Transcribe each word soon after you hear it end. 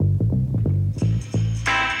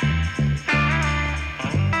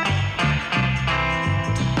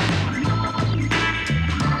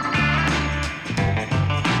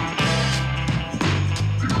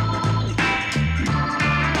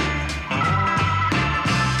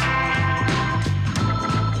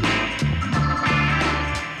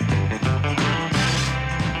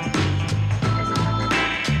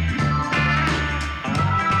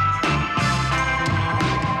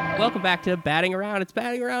back to Batting Around. It's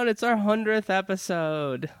Batting Around. It's our 100th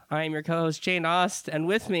episode. I'm your co-host, Jane Aust, and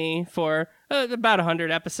with me for about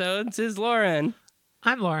 100 episodes is Lauren.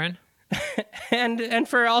 I'm Lauren. and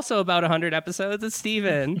for also about 100 episodes, it's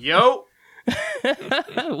Steven. Yo!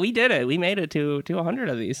 We did it. We made it to 100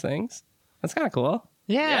 of these things. That's kind of cool.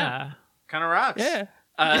 Yeah. Kind of rocks. Yeah.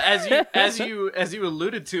 As you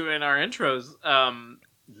alluded to in our intros,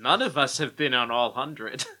 none of us have been on all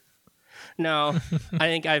 100. No, I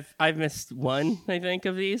think I've missed one, I think,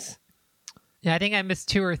 of these. Yeah, I think I missed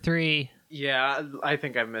 2 or 3. Yeah, I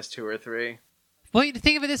think I've missed 2 or 3. Well, you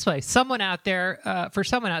think of it this way. For someone out there,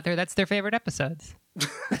 that's their favorite episodes.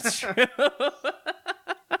 That's true.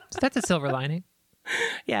 So that's a silver lining.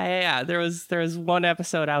 Yeah. There was one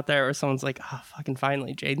episode out there where someone's like, "Oh, fucking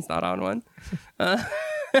finally, Jane's not on one."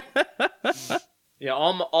 Yeah,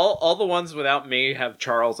 all the ones without me have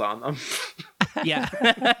Charles on them. Yeah.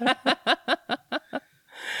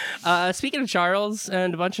 Speaking of Charles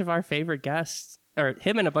and a bunch of our favorite guests, or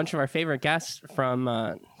him and a bunch of our favorite guests from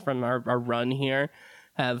our run here,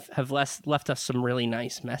 have left us some really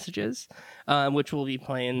nice messages, which we'll be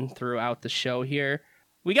playing throughout the show here.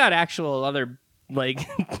 We got actual other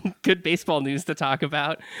good baseball news to talk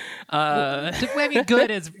about. I mean,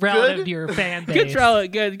 good is relative to your fan base.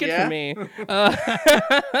 Good Yeah. for me.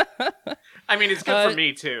 I mean, it's good for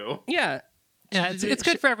me too. Yeah. Yeah, it's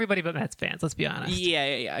good for everybody but Mets fans, let's be honest. Yeah,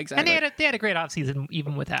 exactly. And they had a great offseason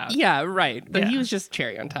even without. Yeah, right. But Yeah. he was just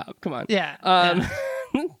cherry on top. Come on. Yeah.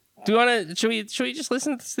 Do you want to? Should we just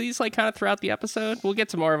listen to these kind of throughout the episode? We'll get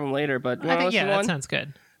to more of them later, but I think, listen to that one? sounds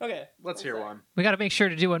good. Okay, Let's hear one. We got to make sure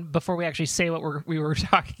to do one before we actually say what we were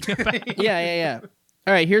talking about. Yeah.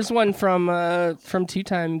 All right, here's one from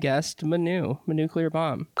two-time guest Manu Clear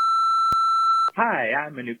Bomb. Hi,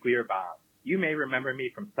 I'm a nuclear bomb. You may remember me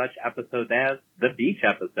from such episodes as the beach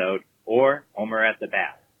episode or Homer at the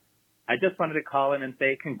Bat. I just wanted to call in and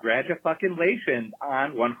say congratulations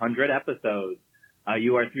on 100 episodes.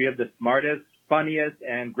 You are 3 of the smartest, funniest,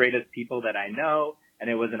 and greatest people that I know, and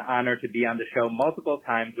it was an honor to be on the show multiple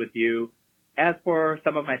times with you. As for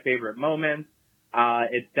some of my favorite moments,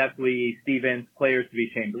 it's definitely Steven's Players to be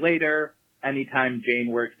Shamed Later, anytime Jane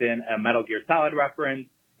works in a Metal Gear Solid reference,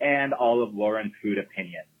 and all of Lauren's food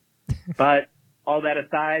opinions. But all that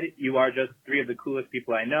aside, you are just 3 of the coolest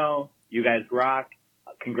people I know. You guys rock.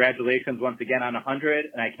 Congratulations once again on 100,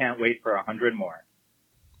 and I can't wait for 100 more.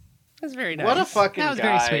 That's very nice. What a fucking That was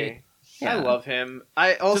guy. very sweet. Yeah. I love him.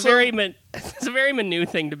 I also It's a very Manu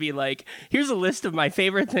thing to be like, here's a list of my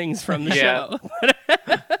favorite things from the Yeah. show.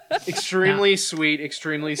 extremely sweet,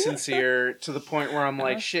 extremely sincere, to the point where I'm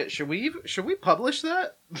like, shit, should we publish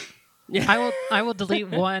that? I will delete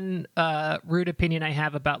one rude opinion I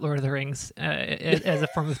have about Lord of the Rings as a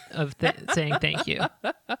form of saying thank you.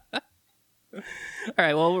 All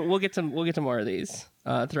right, well, we'll get to more of these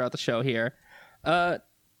throughout the show here.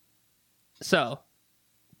 So,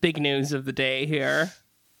 big news of the day here.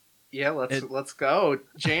 Yeah, let's go.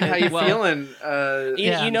 Jane, how you feeling?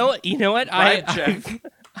 Yeah. You know what? Vibe check.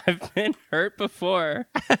 I've been hurt before,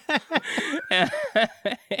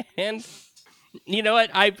 and you know what?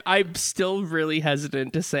 I'm still really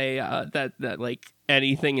hesitant to say that like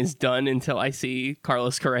anything is done until I see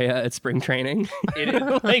Carlos Correa at spring training.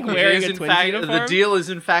 Like wearing a Twins uniform. The deal is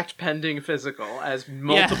in fact pending physical, as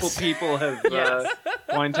multiple people have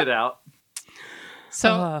pointed out.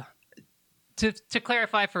 So, to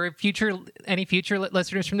clarify for any future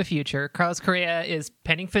listeners from the future, Carlos Correa is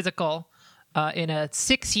pending physical in a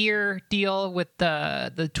 6-year deal with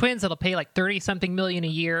the Twins that'll pay like 30-something million a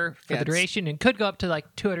year for the duration, and could go up to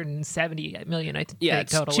like 270 million. I think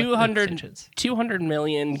it's total. 200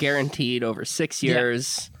 million guaranteed over 6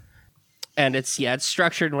 years, and it's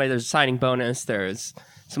structured in a way. There's a signing bonus. There's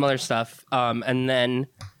some other stuff, and then.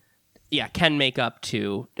 Yeah, it can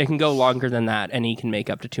go longer than that, and he can make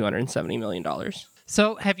up to $270 million.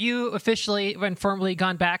 So have you officially and formally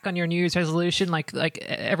gone back on your New Year's resolution, like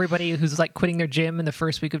everybody who's like quitting their gym in the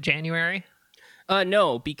first week of January?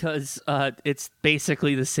 No, because it's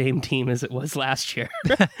basically the same team as it was last year.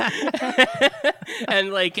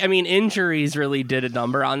 And injuries really did a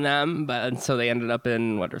number on them, and so they ended up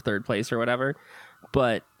in 3rd place or whatever.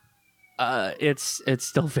 But it's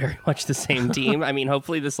still very much the same team. I mean,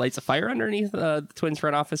 hopefully this lights a fire underneath the Twins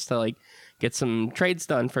front office to get some trades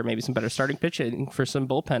done for maybe some better starting pitching, for some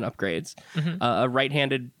bullpen upgrades, a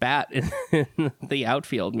right-handed bat in the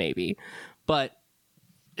outfield maybe. But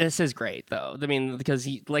this is great though. I mean, because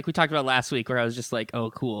like we talked about last week, where I was just like,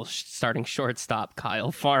 oh cool, starting shortstop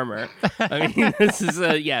Kyle Farmer. I mean, this is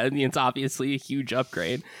it's obviously a huge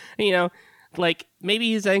upgrade.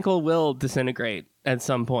 Maybe his ankle will disintegrate at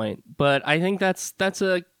some point, but I think that's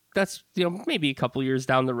a that's maybe a couple years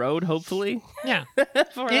down the road, hopefully. Yeah.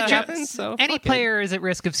 Before that Injury- happens. So Any fuck it. player is at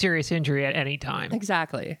risk of serious injury at any time.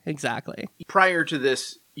 Exactly. Prior to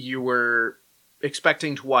this, you were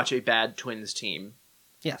expecting to watch a bad Twins team,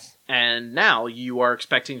 Yes. and now you are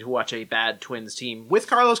expecting to watch a bad Twins team with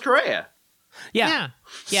Carlos Correa. Yeah.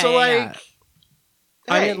 So like,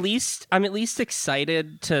 I'm hey. at least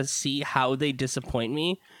excited to see how they disappoint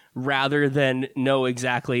me rather than know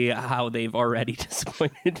exactly how they've already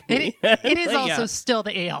disappointed me. It is Like, also yeah. still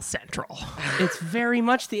the AL Central. It's very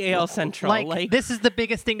much the AL Central. Like, this is the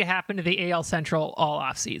biggest thing to happen to the AL Central all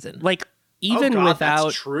off season. like even oh God, without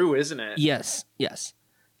that's true, isn't it? yes,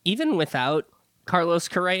 even without Carlos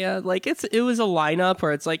Correa, like it was a lineup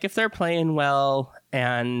where it's like if they're playing well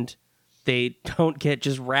and they don't get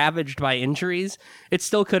just ravaged by injuries, it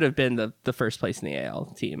still could have been the first place in the AL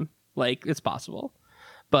team. Like it's possible.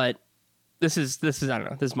 But this is I don't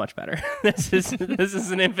know, this is much better. this is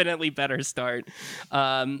an infinitely better start.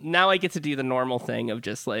 Now I get to do the normal thing of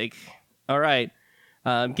just like, all right,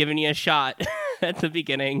 giving you a shot at the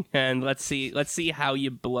beginning, and let's see how you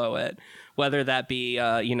blow it. Whether that be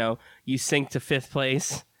you sink to 5th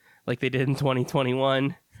place like they did in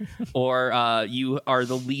 2021, or you are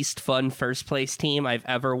the least fun first place team I've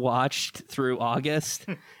ever watched through August,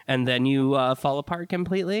 and then you fall apart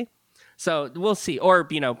completely. So we'll see. Or,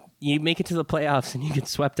 you make it to the playoffs and you get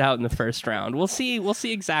swept out in the first round. We'll see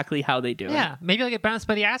exactly how they do it. Yeah, maybe they'll get bounced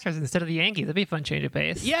by the Astros instead of the Yankees. That'd be a fun change of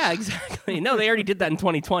pace. Yeah, exactly. No, they already did that in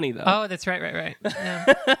 2020, though. Oh, that's right.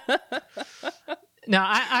 Yeah. No,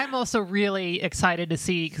 I'm also really excited to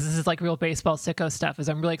see, because this is like real baseball sicko stuff, is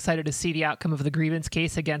I'm really excited to see the outcome of the grievance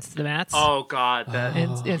case against the Mets. Oh God, that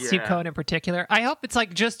And Stu Cohn in particular. I hope it's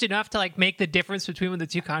like just enough to like make the difference between what the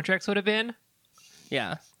two contracts would have been.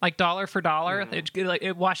 Yeah. Like dollar for dollar. Mm-hmm.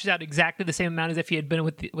 It washes out exactly the same amount as if he had been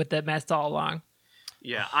with the Mets all along.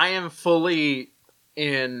 Yeah, I am fully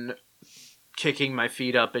in kicking my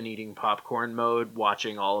feet up and eating popcorn mode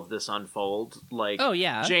watching all of this unfold. Like, Oh,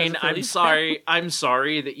 yeah. Jane, As a Phillies I'm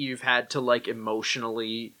sorry that you've had to like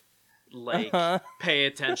emotionally like pay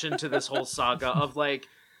attention to this whole saga of like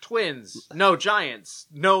Twins, no Giants,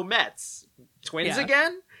 no Mets, Twins Yeah.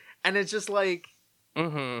 again, and it's just like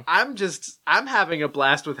Mm-hmm. I'm having a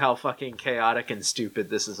blast with how fucking chaotic and stupid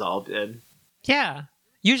this has all been. Yeah.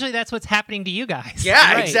 Usually that's what's happening to you guys.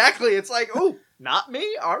 Yeah, Right. exactly. It's like, oh, not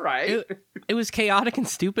me? All right. It was chaotic and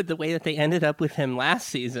stupid the way that they ended up with him last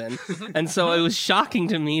season. And so it was shocking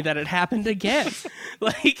to me that it happened again.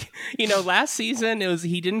 Like, last season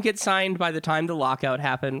he didn't get signed by the time the lockout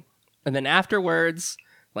happened. And then afterwards,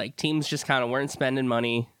 like teams just kind of weren't spending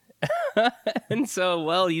money. And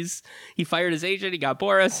so, he fired his agent, he got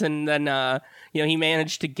Boris, and then, he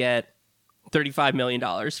managed to get $35 million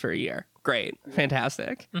for a year. Great.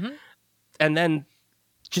 Fantastic. Mm-hmm. And then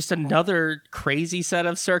just another crazy set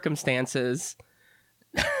of circumstances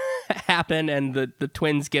happen, and the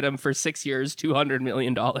Twins get him for 6 years, $200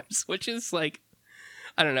 million, which is like,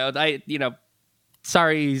 I don't know.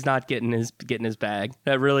 Sorry he's not getting his bag.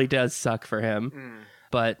 That really does suck for him.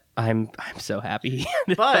 But I'm so happy he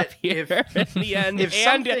ended But up here at the end, If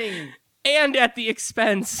something and at the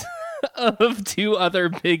expense of two other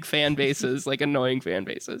big fan bases, like annoying fan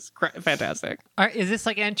bases. Fantastic. Is this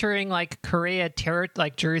like entering like Korea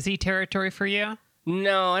like Jersey territory for you?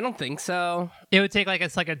 No, I don't think so. It would take like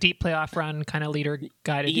it's like a deep playoff run kind of leader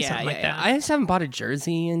guy to do something like that. I just haven't bought a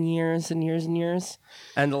jersey in years and years and years.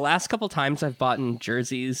 And the last couple times I've bought in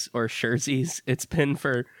jerseys or shirtsies, it's been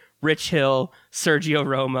for Rich Hill, Sergio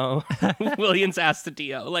Romo, Williams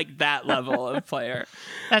Astudillo, like that level of player.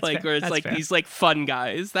 That's like fair. where it's That's like fair. these like fun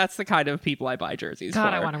guys. That's the kind of people I buy jerseys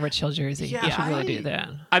God, for. I want a Rich Hill jersey. Yeah, You should really I- do that.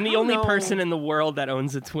 I'm the don't only know. person in the world that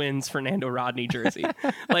owns a Twins Fernando Rodney jersey.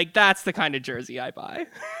 Like that's the kind of jersey I buy.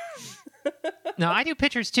 No, I do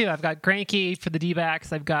pitchers too. I've got Greinke for the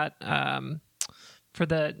D-backs. I've got for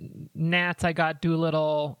the Nats. I got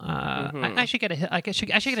Doolittle. I should get I should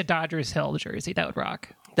get a Dodgers Hill jersey. That would rock.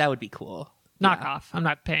 That would be cool. Knock off. I'm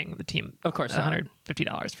not paying the team. Of course not.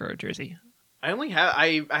 $150 for a jersey. I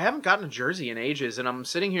haven't gotten a jersey in ages, and I'm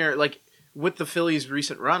sitting here like with the Phillies'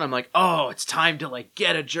 recent run. I'm like, oh, it's time to like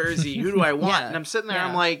get a jersey. Who do I want? Yeah, And I'm sitting there. yeah.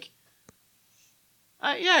 I'm like,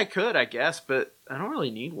 yeah, I could, I guess, but I don't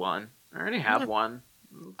really need one. I already have one.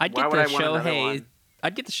 I'd Why get would the I want another Shohei. one?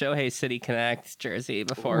 I'd get the Shohei City Connect jersey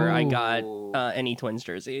before I got Ooh. any Twins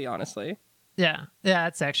jersey. Honestly, Yeah,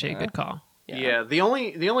 that's actually a good call. Yeah, the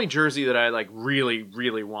only jersey that I like really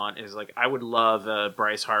really want is like I would love a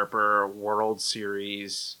Bryce Harper World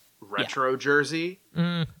Series retro jersey,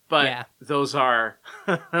 but Yeah. those are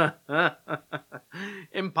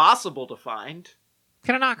impossible to find.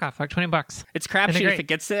 Get a knockoff, like $20. It's And they're crapshoot if great. it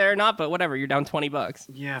gets there or not, but whatever. You're down $20.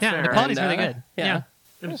 Yeah, Yeah, fair. the quality's And, really good. yeah.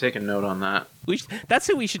 I'm gonna take a note on that. That's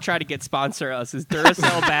who we should try to get sponsor us is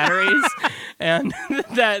Duracell batteries and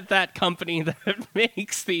that company that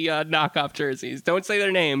makes the knockoff jerseys. Don't say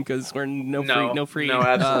their name because we're no free No,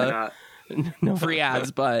 absolutely not. no free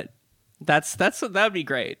ads. But that would be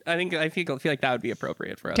great. I feel like that would be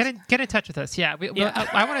appropriate for us. Get in touch with us. Yeah,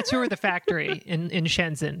 I want to tour the factory in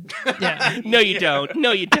Shenzhen. Yeah, No, you don't.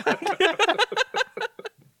 No, you don't.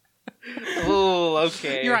 Oh,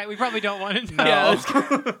 okay. you're right. We probably don't want to. No.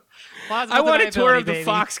 Yeah, I want a tour of the baby.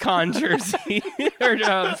 Foxconn jersey or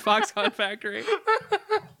Foxconn factory.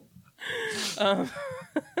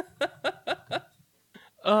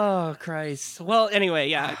 Oh Christ! Well, anyway,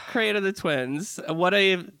 yeah, Create of the Twins. What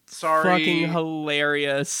a Sorry. fucking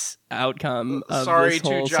hilarious outcome of Sorry this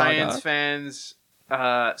whole to Giants saga. fans.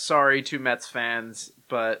 Sorry to Mets fans,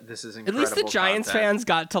 but this is At incredible. least the Giants content. fans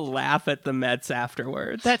got to laugh at the Mets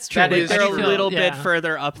afterwards. That's true. That is They're true. a little bit yeah.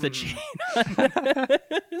 further up the chain.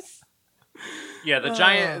 Yeah,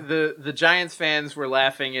 the Giants fans were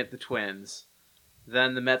laughing at the Twins.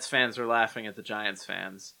 Then the Mets fans were laughing at the Giants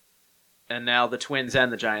fans. And now the Twins and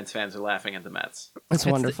the Giants fans are laughing at the Mets. It's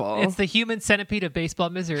wonderful. It's the human centipede of baseball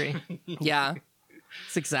misery. Yeah.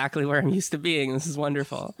 It's exactly where I'm used to being. This is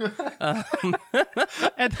wonderful. And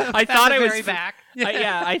I thought I was very back.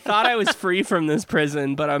 I thought I was free from this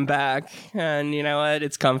prison, but I'm back. And you know what?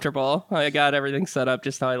 It's comfortable. I got everything set up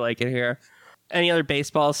just how I like it here. Any other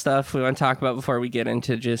baseball stuff we want to talk about before we get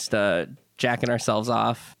into just jacking ourselves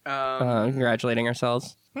off, congratulating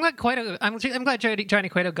ourselves? I'm glad Johnny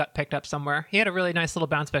Cueto got picked up somewhere. He had a really nice little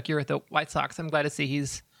bounce back year with the White Sox. I'm glad to see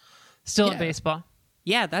he's still in Yeah. baseball.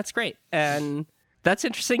 Yeah, that's great. And that's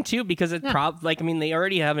interesting too because it they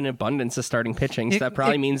already have an abundance of starting pitching, so that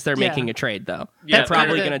probably means they're yeah. making a trade though. Yeah, They're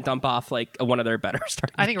probably kinda going to dump off like one of their better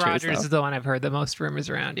starting I think pitchers, Rogers though. is the one I've heard the most rumors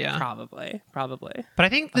around. Yeah, Probably. but I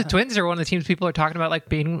think the Twins are one of the teams people are talking about like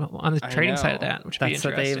being on the trading side of that, which would be That's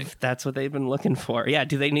what interesting. that's what they've been looking for. Yeah,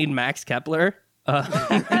 do they need Max Kepler?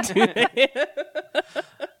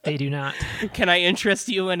 They do not. Can I interest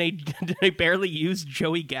you in a barely used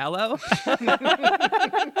Joey Gallo?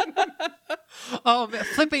 Oh, man,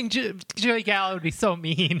 flipping Joey Gallo would be so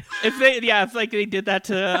mean. if they did that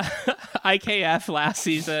to IKF last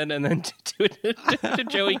season and then to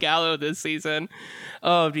Joey Gallo this season,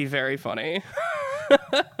 oh, it'd be very funny.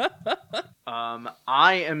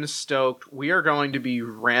 I am stoked. We are going to be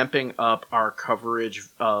ramping up our coverage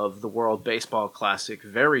of the World Baseball Classic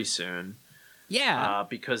very soon. Yeah.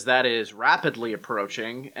 Because that is rapidly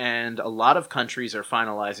approaching, and a lot of countries are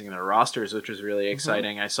finalizing their rosters, which is really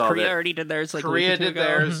exciting. I saw Korea that already did theirs like a Korea week or two did ago.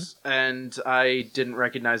 theirs, and I didn't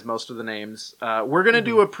recognize most of the names. We're going to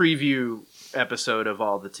do a preview episode of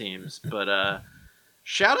all the teams, but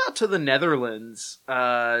shout out to the Netherlands.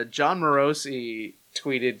 John Morosi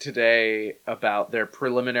tweeted today about their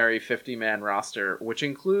preliminary 50-man roster, which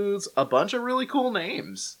includes a bunch of really cool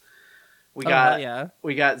names. We got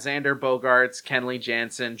Xander Bogaerts, Kenley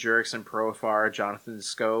Jansen, Jurickson Profar, Jonathan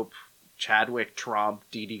Scope, Chadwick Tromp,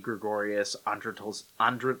 Didi Gregorius, Andrelton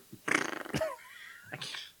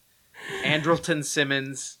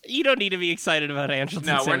Simmons. You don't need to be excited about Andrelton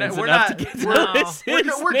No, Simmons we're enough not. to get to We're, this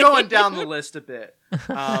we're going down the list a bit.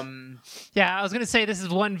 Yeah, I was gonna say this is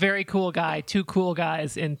one very cool guy, two cool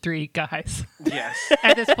guys, and three guys Yes,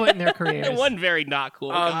 at this point in their careers. One very not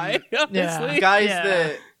cool guy, honestly.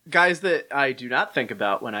 guys that I do not think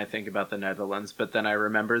about when I think about the Netherlands, but then I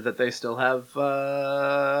remember that they still have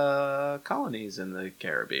colonies in the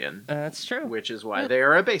Caribbean, That's true. which is why they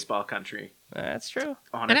are a baseball country That's true.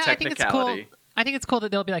 on And a I think it's cool. technicality. I think it's cool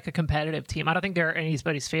that they'll be like a competitive team. I don't think they're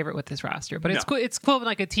anybody's favorite with this roster, but it's cool. It's cool when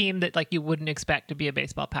like a team that like you wouldn't expect to be a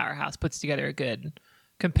baseball powerhouse puts together a good Yeah,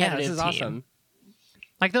 competitive this is team. awesome.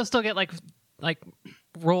 Like they'll still get like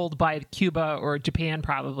rolled by Cuba or Japan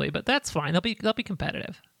probably, but that's fine. They'll be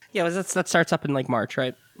competitive. Yeah, that starts up in like March,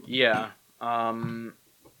 right? Yeah.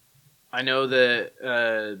 I know that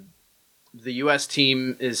the U.S.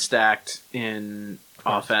 team is stacked in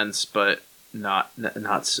offense, but not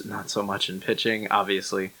so much in pitching,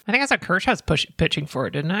 obviously. I think I saw Kershaw's pitching for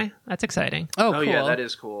it, didn't I? That's exciting. Oh, cool. Yeah, that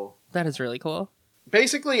is cool. That is really cool.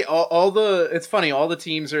 Basically, it's funny, all the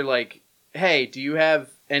teams are like, hey, do you have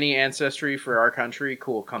any ancestry for our country?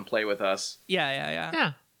 Cool, come play with us. Yeah.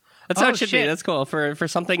 Yeah. That's how Oh, it should be. shit. That's cool for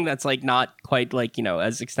something that's like not quite like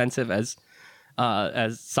as extensive as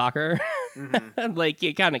soccer. Mm-hmm. Like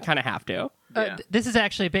you kind of have to. Yeah. This is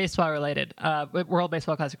actually baseball related, World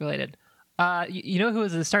Baseball Classic related. You know who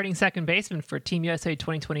was the starting second baseman for Team USA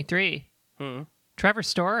 2023? Trevor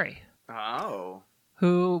Story. Oh.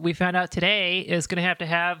 who we found out today is going to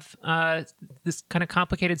have this kind of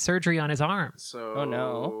complicated surgery on his arm. So, Oh,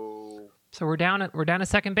 no. So we're down a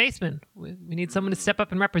second baseman. We need someone to step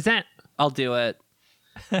up and represent. I'll do it.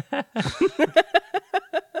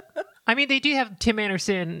 I mean, they do have Tim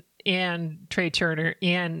Anderson and Trey Turner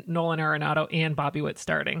and Nolan Arenado and Bobby Witt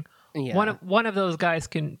starting. Yeah. One of those guys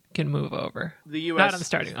can move over. The U.S. Not on the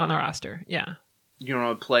starting, on the roster. Yeah. You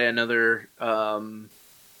want to play another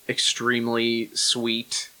extremely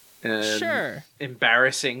sweet and Sure.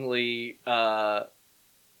 embarrassingly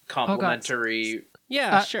complimentary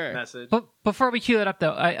Yeah, sure. message? But before we cue that up,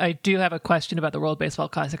 though, I do have a question about the World Baseball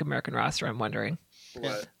Classic American roster. I'm wondering.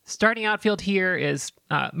 What? Starting outfield here is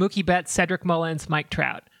Mookie Betts, Cedric Mullins, Mike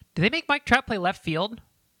Trout. Do they make Mike Trout play left field?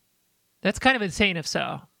 That's kind of insane if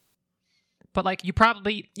so. But like in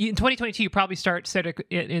 2022, you probably start Cedric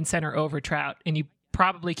in center over Trout, and you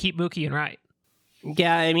probably keep Mookie in right.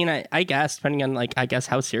 Yeah, I mean, I guess, depending on,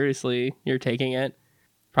 how seriously you're taking it,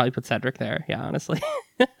 probably put Cedric there. Yeah, honestly.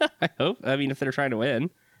 I hope. I mean, if they're trying to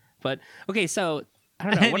win. But, okay, so,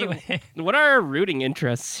 I don't know. Anyway. What are our rooting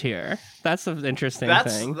interests here? That's an interesting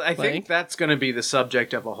thing. I think that's going to be the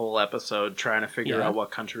subject of a whole episode, trying to figure Yeah. out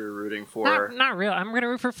what country we're rooting for. Not real. I'm going to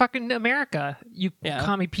root for fucking America, you Yeah.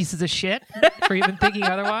 commie pieces of shit, for even thinking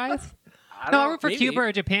otherwise. I'll root for maybe. Cuba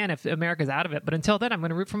or Japan if America's out of it. But until then, I'm going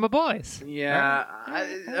to root for my boys. Yeah,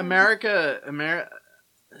 America.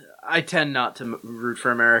 I tend not to root for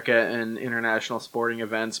America in international sporting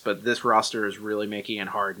events, but this roster is really making it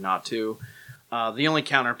hard not to. The only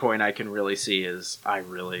counterpoint I can really see is I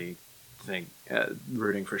really think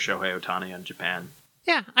rooting for Shohei Ohtani in Japan.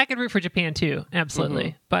 Yeah, I could root for Japan too,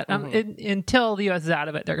 absolutely. But until the U.S. is out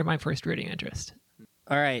of it, they're my first rooting interest.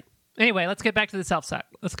 All right. Anyway, let's get back to the self-suck.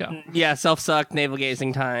 Let's go. Yeah, self-suck,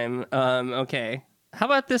 navel-gazing time. Okay. How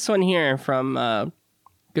about this one here from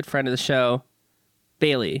good friend of the show,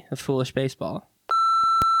 Bailey of Foolish Baseball.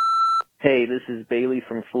 Hey, this is Bailey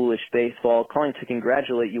from Foolish Baseball, calling to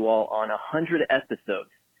congratulate you all on 100 episodes.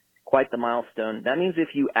 Quite the milestone. That means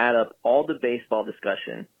if you add up all the baseball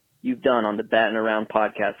discussion you've done on the Battin' Around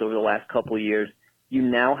podcast over the last couple of years, you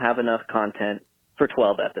now have enough content for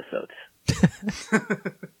 12 episodes.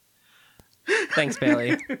 Thanks,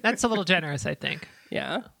 Bailey. That's a little generous, I think.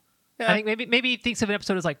 Yeah. I think maybe he thinks of an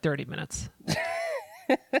episode as like 30 minutes.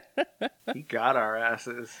 He got our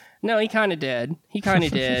asses. No, he kind of did.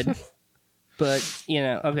 But,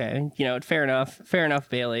 okay, fair enough,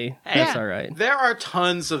 Bailey. That's all right. There are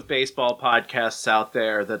tons of baseball podcasts out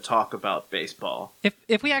there that talk about baseball.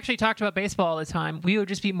 If we actually talked about baseball all the time, we would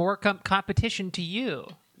just be more competition to you.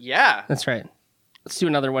 Yeah. That's right. Let's do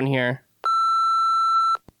another one here.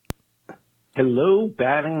 Hello,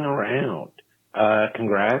 Batting Around.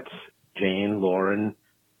 Congrats, Jane, Lauren,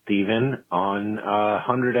 Steven, on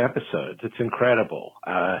 100 episodes. It's incredible.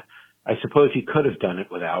 I suppose you could have done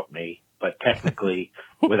it without me, but technically,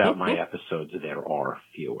 without my episodes, there are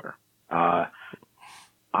fewer. I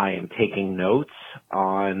am taking notes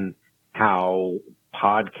on how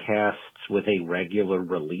podcasts with a regular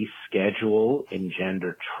release schedule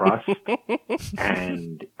engender trust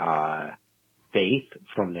and faith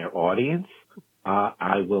from their audience.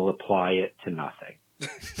 I will apply it to nothing.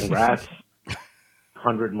 Congrats.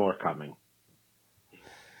 100 more coming.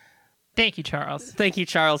 Thank you, Charles. Thank you,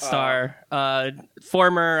 Charles Starr.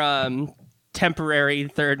 Former temporary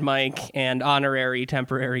third mic and honorary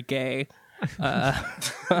temporary gay. Oh,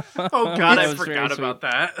 God, I was very forgot sweet. about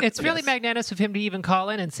that. It's really magnanimous of him to even call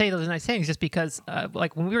in and say those nice things just because,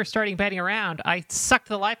 when we were starting Batting Around, I sucked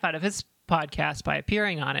the life out of his podcast by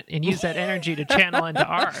appearing on it and used that energy to channel into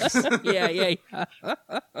ours. Yeah.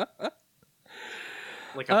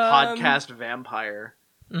 Like a podcast vampire.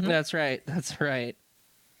 Mm-hmm. That's right.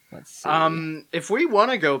 Let's see. If we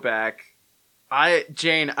want to go back,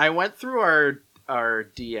 Jane, I went through our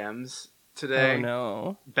DMs today. Oh,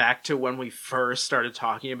 no. Back to when we first started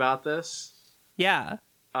talking about this. Yeah.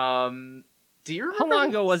 Do you remember? How long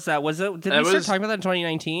ago was that? Did we start talking about that in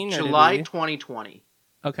 2019? July 2020.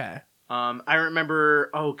 Okay. I remember.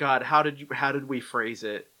 Oh God, how did we phrase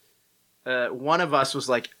it? One of us was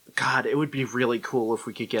like, "God, it would be really cool if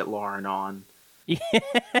we could get Lauren on."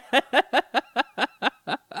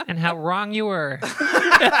 And how wrong you were.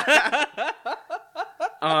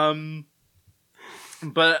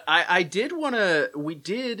 But I did want to. We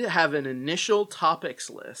did have an initial topics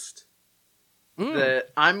list that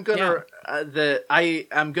I'm gonna that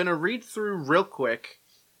I'm gonna read through real quick,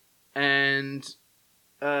 and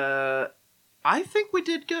I think we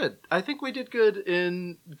did good. I think we did good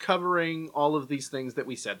in covering all of these things that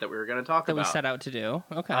we said that we were going to talk That about. we set out to do.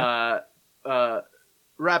 Okay.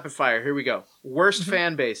 Rapid fire. Here we go. Worst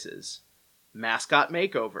fan bases. mascot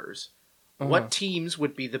makeovers. What teams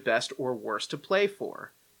would be the best or worst to play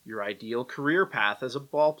for? Your ideal career path as a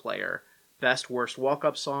ball player. Best worst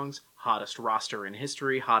walk-up songs. Hottest roster in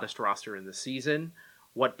history. Hottest roster in the season.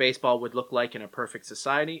 What baseball would look like in a perfect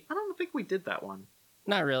society. I don't think we did that one.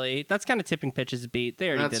 Not really. That's kind of tipping pitches beat. They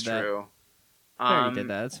already That's did that. true. They already did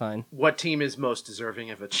that. That's fine. What team is most deserving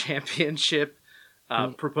of a championship?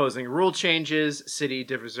 Proposing rule changes.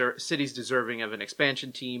 Cities deserving of an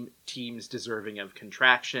expansion team. Teams deserving of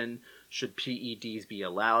contraction. Should PEDs be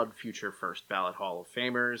allowed? Future first ballot Hall of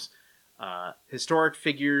Famers. Historic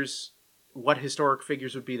figures. What historic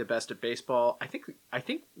figures would be the best at baseball? I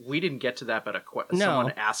think we didn't get to that, but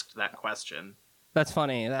someone asked that question. That's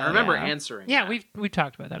funny. I remember answering. Yeah, that. we've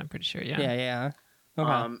talked about that. I'm pretty sure. Yeah. Yeah.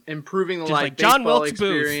 Okay. Improving the Just live like John baseball Wilkes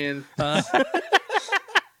Booth. experience.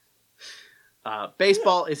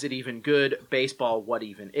 Baseball, is it even good? Baseball, what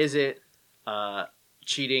even is it?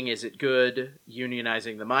 Cheating, is it good?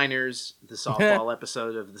 Unionizing the minors. The softball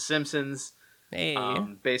episode of The Simpsons. Hey.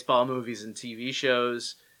 Baseball movies and TV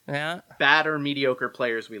shows. Yeah. Bad or mediocre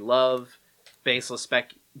players we love. Baseless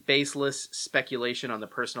speculation on the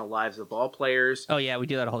personal lives of ball players. Oh yeah, we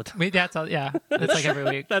do that all the time. That's all. Yeah, that's like every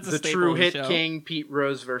week. That's a The staple true of the hit show. king, Pete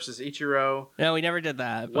Rose versus Ichiro. No, we never did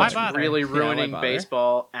that. What's bother? really Yeah, why ruining bother?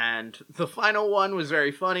 baseball? And the final one was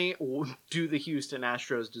very funny. Do the Houston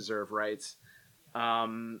Astros deserve rights?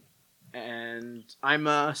 And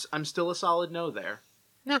I'm still a solid no there.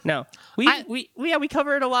 No, we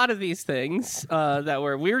covered a lot of these things that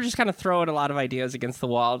we were just kind of throwing a lot of ideas against the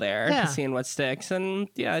wall there, Yeah. seeing what sticks, and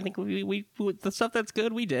yeah, I think we the stuff that's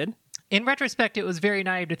good we did. In retrospect, it was very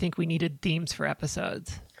naive to think we needed themes for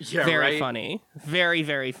episodes. Yeah, Very right? funny, very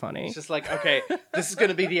very funny. It's just like, okay, this is going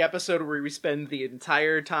to be the episode where we spend the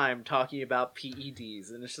entire time talking about PEDs,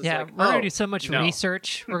 and it's just Yeah, like, we're gonna do so much no.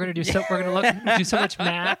 research. We're gonna do do so much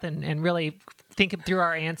math and really think through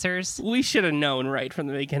our answers. We should have known right from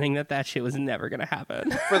the beginning that shit was never gonna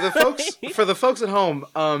happen. For the folks at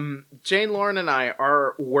home, Jane, Lauren, and I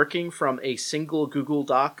are working from a single Google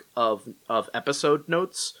Doc of episode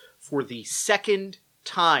notes for the second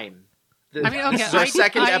time. I mean, okay, this is our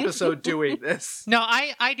second I- episode doing this. No,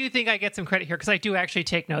 I do think I get some credit here because I do actually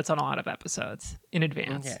take notes on a lot of episodes in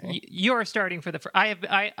advance. Okay. You're starting for the.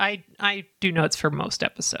 I do notes for most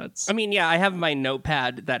episodes. I mean, yeah, I have my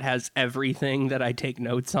notepad that has everything that I take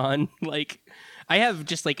notes on. Like, I have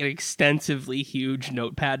just like an extensively huge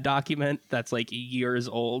notepad document that's like years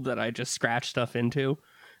old that I just scratch stuff into,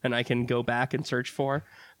 and I can go back and search for.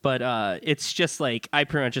 But it's just like I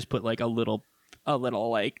pretty much just put like a little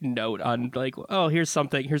like note on like, oh, here's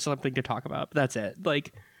something to talk about. But that's it.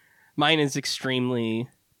 Like, mine is extremely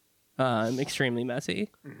messy,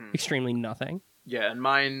 extremely nothing. Yeah, and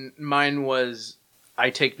mine was I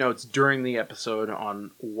take notes during the episode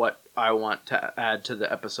on what I want to add to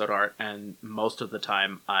the episode art, and most of the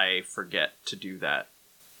time I forget to do that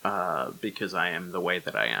because I am the way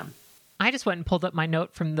that I am. I just went and pulled up my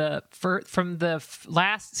note from the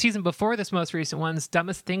last season before this most recent one's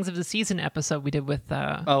Dumbest Things of the Season episode we did with.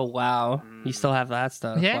 Oh wow, you still have that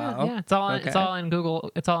stuff? Yeah, Wow. yeah, it's all Okay. it's all in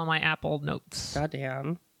Google. It's all in my Apple Notes.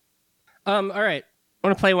 Goddamn. All right. I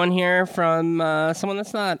want to play one here from someone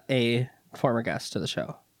that's not a former guest to the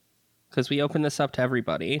show, because we open this up to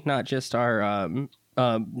everybody, not just our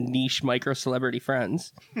niche micro celebrity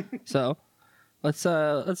friends. So let's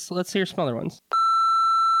hear some other ones.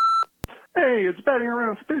 Hey, it's Betting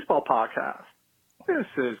Around Baseball Podcast. This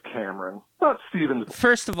is Cameron, not Steven.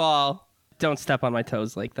 First of all, don't step on my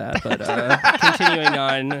toes like that. But continuing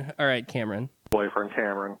on. All right, Cameron. Boyfriend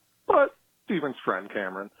Cameron, but Steven's friend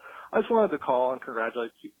Cameron. I just wanted to call and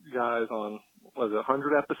congratulate you guys on,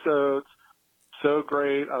 100 episodes. So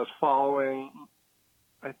great. I was following,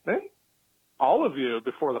 I think, all of you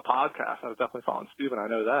before the podcast. I was definitely following Steven, I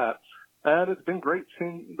know that. And it's been great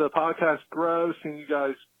seeing the podcast grow, seeing you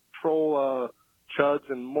guys troll chuds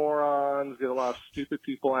and morons, get a lot of stupid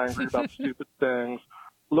people angry about stupid things.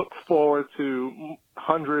 Look forward to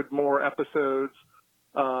 100 more episodes.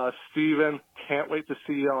 Steven, can't wait to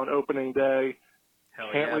see you on opening day. Hell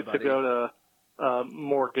Can't yeah, wait buddy. to go to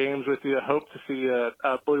more games with you. Hope to see you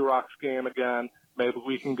at Blue Rocks game again. Maybe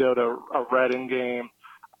we can go to a Reading game.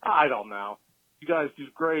 I don't know. You guys do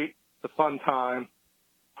great. It's a fun time.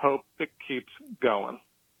 Hope it keeps going.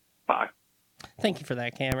 Bye. Thank you for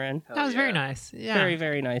that, Cameron. Hell That was very yeah. nice. Yeah. Very,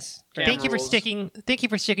 very nice. Cam Thank you for rules.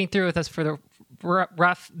 sticking through with us for the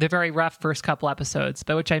the very rough first couple episodes,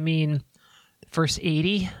 by which I mean first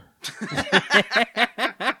 80.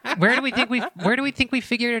 Where do we think we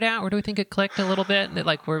figured it out? Where do we think it clicked a little bit? That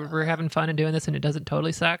like we're having fun and doing this and it doesn't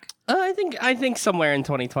totally suck? I think somewhere in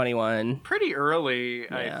 2021. Pretty early,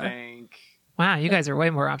 I Yeah. think. Wow, you guys are way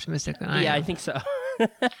more optimistic than I am. I think so.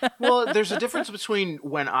 Well, there's a difference between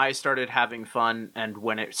when I started having fun and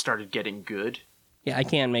when it started getting good. Yeah, I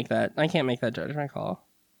can't make that judgment call.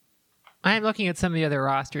 I am looking at some of the other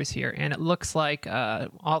rosters here, and it looks like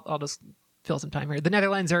I'll just fill some time here. The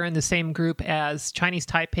Netherlands are in the same group as Chinese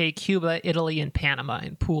Taipei, Cuba, Italy, and Panama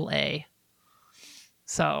in Pool A.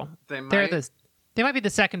 So they might be the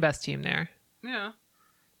second best team there. Yeah.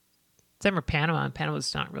 Except for Panama, and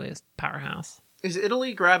Panama's not really a powerhouse. Is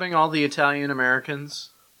Italy grabbing all the Italian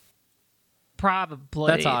Americans?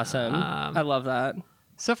 Probably. That's awesome. I love that.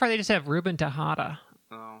 So far, they just have Ruben Tejada,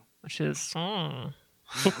 Oh. which is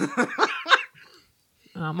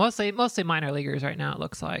mostly minor leaguers right now. It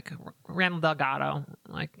looks like Randall Delgado,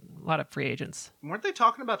 like a lot of free agents. Weren't they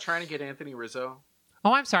talking about trying to get Anthony Rizzo?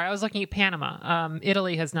 Oh, I'm sorry. I was looking at Panama.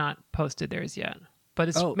 Italy has not posted theirs yet, but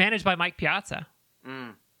it's managed by Mike Piazza.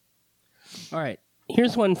 Mm. All right.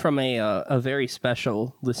 Here's one from a very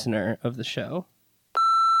special listener of the show.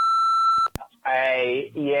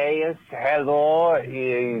 Yes, hello.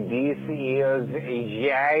 This is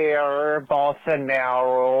Jair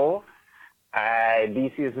Bolsonaro.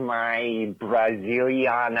 This is my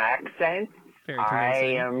Brazilian accent. Very I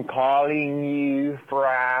convincing. am calling you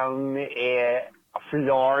from a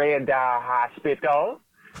Florida hospital,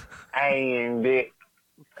 and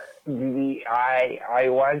I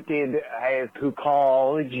wanted to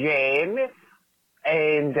call Jane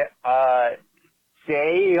and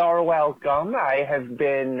say you're welcome. I have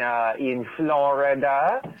been in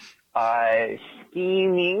Florida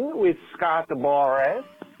skiing with Scott Boras,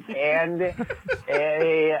 and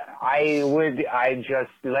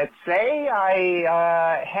let's say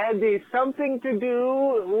I had something to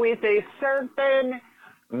do with a certain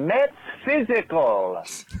Mets physical.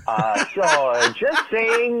 So just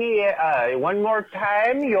saying one more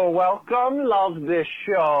time, you're welcome. Love the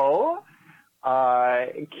show.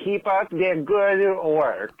 Keep up the good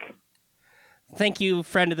work. Thank you,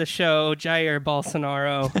 friend of the show, Jair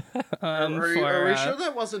Bolsonaro. Are we sure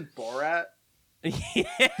that wasn't Borat?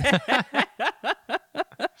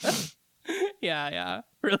 Yeah.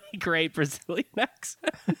 Really great Brazilian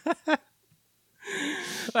accent.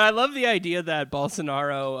 I love the idea that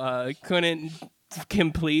Bolsonaro couldn't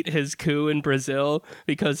complete his coup in Brazil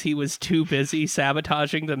because he was too busy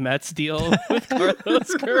sabotaging the Mets deal with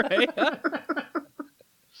Carlos Correa.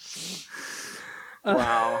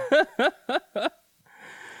 Wow.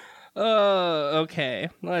 Okay.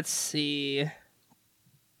 Let's see.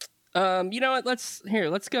 You know what? Let's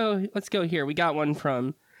go here. We got one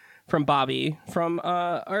from Bobby from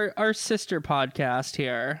our sister podcast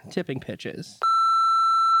here, Tipping Pitches.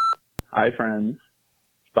 Hi, friends.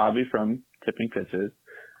 It's Bobby from Tipping Pitches.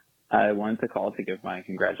 I wanted to call to give my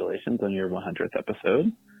congratulations on your 100th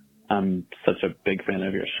episode. I'm such a big fan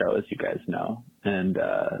of your show, as you guys know, and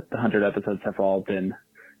the 100 episodes have all been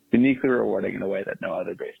uniquely rewarding in a way that no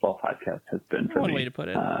other baseball podcast has been for me. One way to put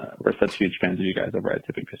it. We're such huge fans of you guys over at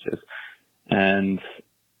Tipping Pitches, and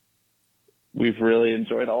we've really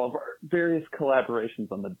enjoyed all of our various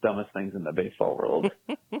collaborations on the dumbest things in the baseball world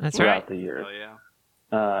That's throughout right. the years. Oh, yeah.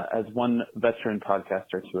 As one veteran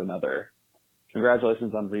podcaster to another,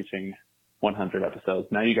 congratulations on reaching 100 episodes.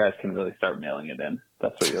 Now you guys can really start mailing it in.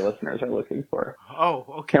 That's what your listeners are looking for. Oh,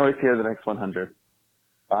 okay. Can't wait to hear the next 100.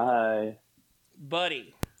 Bye.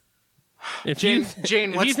 Buddy. If Jane, you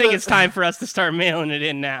if what's you think the- it's time for us to start mailing it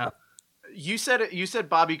in now. You said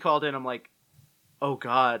Bobby called in. I'm like, oh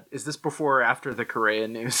God, is this before or after the Correa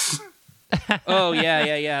news? Oh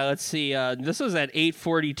yeah. Let's see. This was at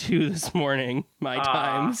 8:42 this morning, my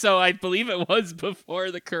time. So I believe it was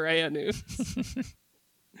before the Correa news.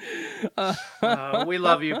 We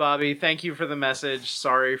love you, Bobby. Thank you for the message.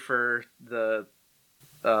 Sorry for the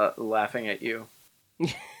laughing at you.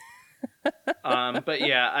 But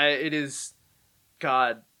yeah, it is.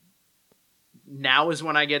 God, now is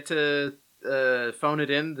when I get to phone it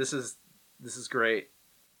in. This is great.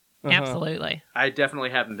 Absolutely. I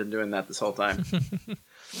definitely haven't been doing that this whole time.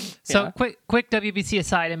 So quick WBC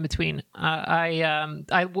aside in between.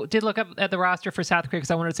 I did look up at the roster for South Korea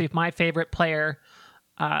because I wanted to see if my favorite player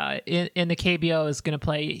in the KBO is going to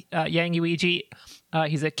play Yang Yuiji.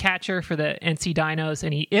 He's a catcher for the NC Dinos,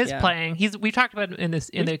 and he is playing. We talked about him in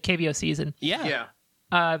the KBO season. Yeah.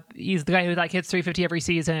 He's the guy who hits 350 every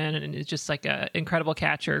season, and is just like an incredible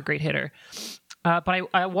catcher, great hitter. But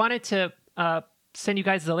I wanted to send you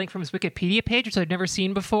guys the link from his Wikipedia page, which I've never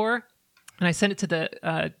seen before, and I sent it to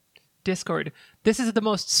the Discord. This is the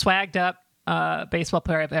most swagged up baseball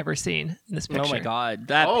player I've ever seen in this picture. Oh my God,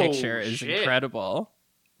 that picture is incredible.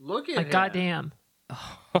 Look at like him. goddamn.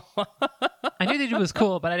 I knew that he was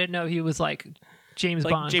cool, but I didn't know he was like James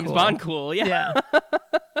like Bond. James cool. Bond cool. Yeah.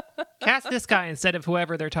 Cast this guy instead of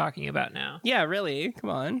whoever they're talking about now. Yeah, really. Come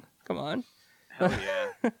on. Hell yeah.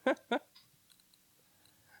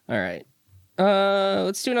 All right.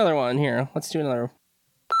 Let's do another one here.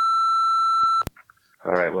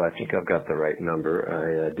 All right, well, I think I've got the right number.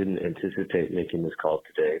 I didn't anticipate making this call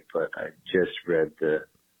today, but I just read the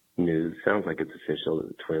news. Sounds like it's official that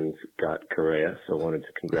the Twins got Correa, so I wanted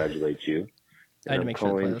to congratulate you. I had to I'm make sure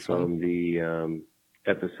to play calling this one. from the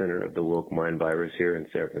epicenter of the woke mind virus here in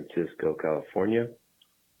San Francisco, California.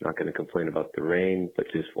 Not going to complain about the rain,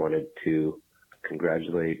 but just wanted to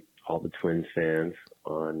congratulate all the Twins fans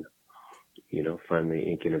on, finally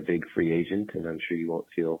inking a big free agent, and I'm sure you won't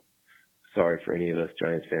feel sorry for any of us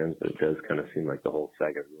Giants fans, but it does kind of seem like the whole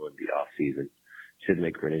saga ruined the off season. Should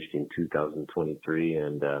make for an interesting 2023,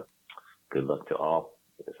 and good luck to all.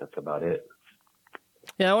 I guess that's about it.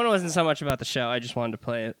 Yeah, that one wasn't so much about the show. I just wanted to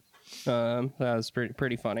play it. That was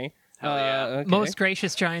pretty funny. Hell yeah. Okay. Most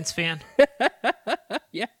gracious Giants fan.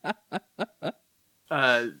 Yeah. If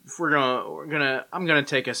I'm gonna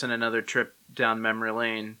take us in another trip down memory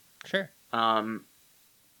lane. Sure.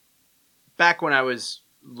 Back when I was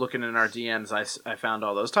looking in our DMs, I found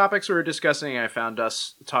all those topics we were discussing. I found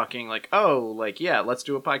us talking let's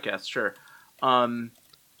do a podcast. Sure.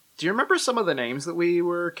 Do you remember some of the names that we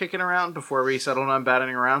were kicking around before we settled on batting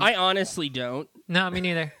around? I honestly don't. No, me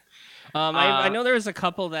neither. I know there was a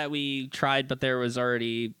couple that we tried, but there was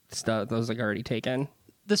already stuff that was already taken.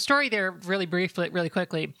 The story there, really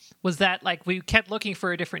quickly, was that we kept looking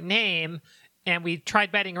for a different name, and we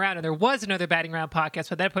tried batting around, and there was another batting around podcast.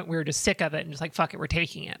 But at that point, we were just sick of it and just fuck it, we're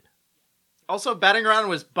taking it. Also, batting around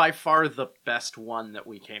was by far the best one that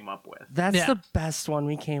we came up with. That's the best one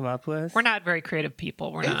we came up with. We're not very creative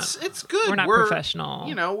people. It's good. We're not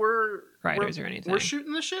professional. We're writers or anything. We're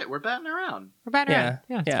shooting the shit. We're batting around. We're batting around.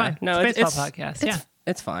 Yeah, it's fine. No, it's a baseball podcast.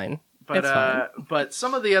 It's fine. But it's fine. But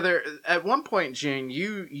some of the other, at one point, Jane,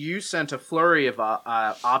 you sent a flurry of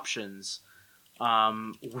options,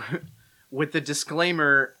 with the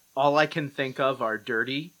disclaimer, all I can think of are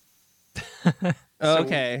dirty.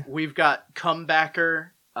 Okay. So we've got comebacker.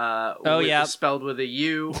 Spelled with a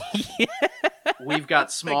U. Yeah. We've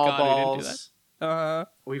got small Thank God I didn't do balls. that.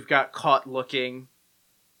 We've got caught looking.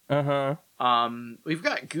 We've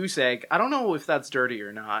got goose egg. I don't know if that's dirty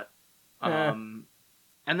or not. And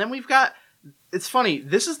then we've got. It's funny.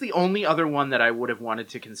 This is the only other one that I would have wanted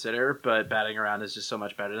to consider, but batting around is just so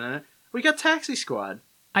much better than it. We got Taxi Squad.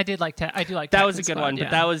 I do like that. That was a good one,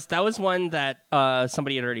 but that was one that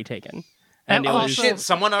somebody had already taken. And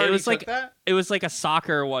someone already took that? It was like a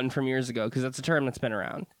soccer one from years ago because that's a term that's been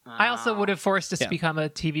around. I also would have forced us to become a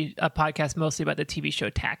podcast mostly about the TV show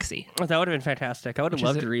Taxi. Oh, that would have been fantastic. I would have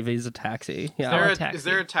loved to revisit Taxi. Yeah. Is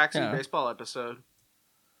there a Taxi baseball episode?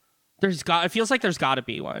 It feels like there's got to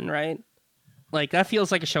be one, right? Like that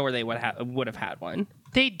feels like a show where they would have had one.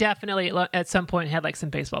 They definitely at some point had some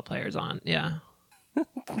baseball players on. Yeah.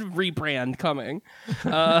 Rebrand coming.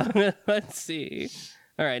 Let's see.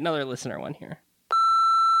 All right, another listener one here.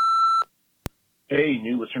 Hey,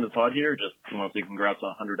 new listener to the pod here. Just want to say congrats on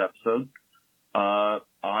 100 episodes. I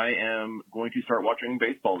am going to start watching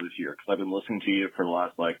baseball this year because I've been listening to you for the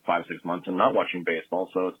last 5-6 months and not watching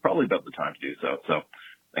baseball, so it's probably about the time to do so. So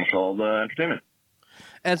thanks for all the entertainment.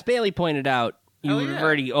 As Bailey pointed out, you've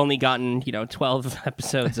already only gotten 12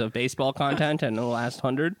 episodes of baseball content in the last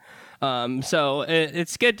 100. So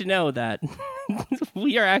it's good to know that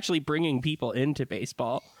we are actually bringing people into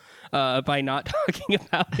baseball by not talking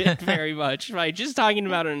about it very much, by just talking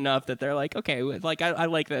about it enough that they're like, okay, I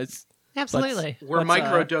like this. Absolutely. We're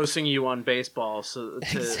microdosing you on baseball to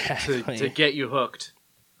get you hooked.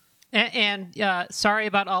 And sorry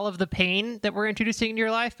about all of the pain that we're introducing into your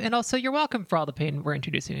life, and also you're welcome for all the pain we're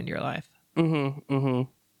introducing into your life.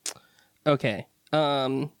 Okay.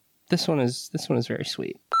 This one is very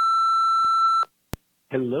sweet.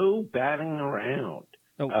 Hello, batting around.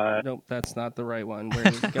 Nope, that's not the right one. Where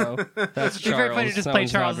did it go? That's Charles. It's very funny to just play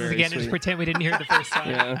Charles's again and just sweet. pretend we didn't hear it the first time.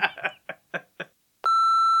 Yeah.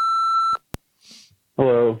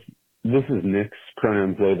 Hello, this is Nick's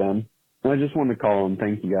pronouns they them. I just wanted to call and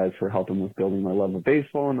thank you guys for helping with building my love of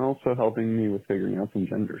baseball and also helping me with figuring out some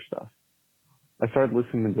gender stuff. I started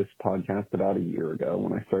listening to this podcast about a year ago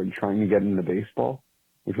when I started trying to get into baseball,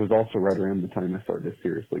 which was also right around the time I started to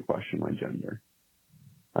seriously question my gender.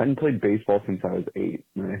 I hadn't played baseball since I was 8,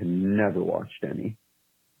 and I had never watched any.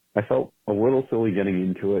 I felt a little silly getting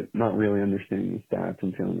into it, not really understanding the stats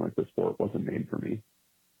and feeling like the sport wasn't made for me.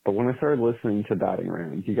 But when I started listening to Batting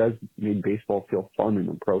Around, you guys made baseball feel fun and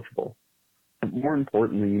approachable. But more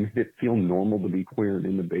importantly, you made it feel normal to be queer and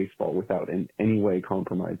into baseball without in any way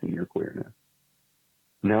compromising your queerness.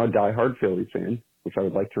 now a diehard Phillies fan, which I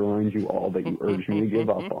would like to remind you all that you urged me to give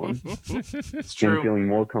up on. It's true. And feeling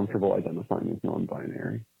more comfortable identifying as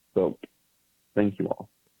non-binary. So, thank you all.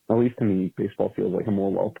 At least to me, baseball feels like a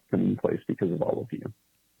more welcoming place because of all of you.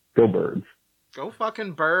 Go Birds. Go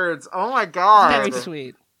fucking Birds. Oh my god. Very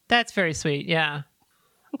sweet. That's very sweet, yeah.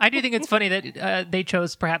 I do think it's funny that they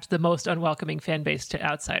chose perhaps the most unwelcoming fan base to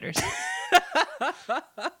outsiders.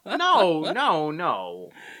 No,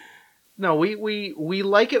 we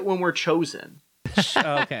like it when we're chosen.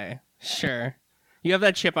 Okay, sure. You have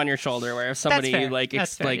that chip on your shoulder where if somebody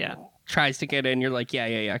tries to get in, you're like,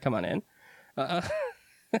 yeah, come on in. That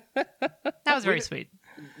was very sweet.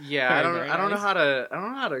 Yeah, I don't know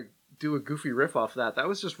how to do a goofy riff off that. That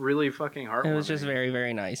was just really fucking heartwarming. It was just very,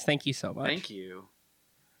 very nice. Thank you so much. Thank you.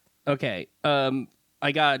 Okay,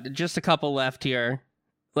 I got just a couple left here.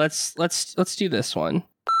 Let's do this one.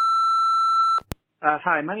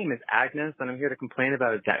 Hi, my name is Agnes, and I'm here to complain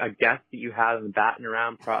about a guest that you have in the Batting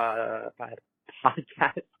Around podcast.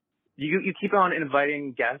 You keep on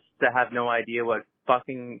inviting guests that have no idea what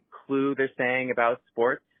fucking clue they're saying about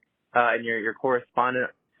sports, and your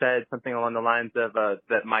correspondent said something along the lines of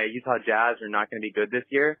that my Utah Jazz are not going to be good this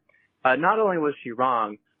year. Not only was she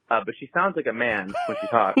wrong, but she sounds like a man when she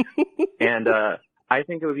talks, and I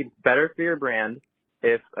think it would be better for your brand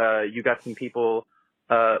if you got some people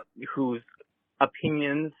whose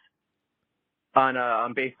opinions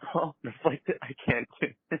on baseball reflected. I can't do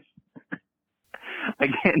this. I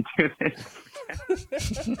can't do this.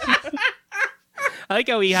 I like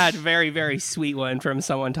how he had a very, very sweet one from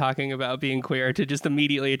someone talking about being queer to just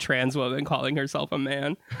immediately a trans woman calling herself a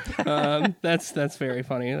man. That's very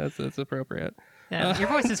funny. That's appropriate. Yeah, your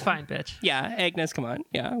voice is fine, bitch. Yeah, Agnes, come on.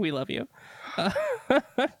 Yeah, we love you.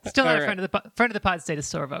 Still not a friend of the pod status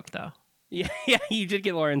so revoked though. Yeah, you did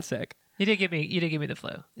get Lauren sick. You did give me the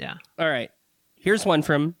flu. Yeah. All right. Here's one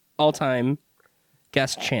from all-time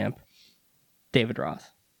guest champ, David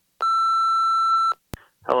Roth.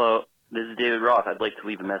 Hello, this is David Roth. I'd like to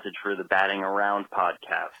leave a message for the Batting Around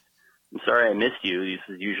podcast. I'm sorry I missed you. This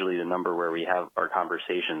is usually the number where we have our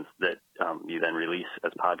conversations that you then release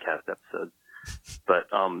as podcast episodes. But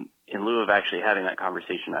in lieu of actually having that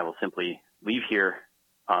conversation, I will simply leave here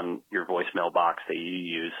on your voicemail box that you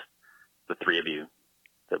use, the three of you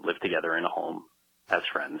that live together in a home as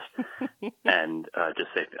friends, and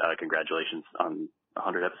just say congratulations on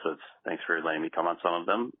 100 episodes. Thanks for letting me come on some of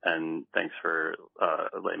them, and thanks for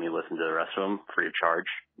letting me listen to the rest of them free of charge.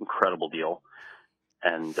 Incredible deal.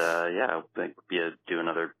 And I think do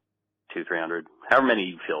another 200-300, however many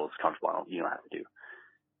you feel is comfortable. You don't have to do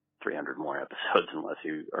 300 more episodes unless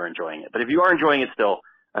you are enjoying it. But if you are enjoying it still,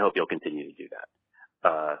 I hope you'll continue to do that.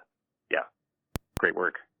 Great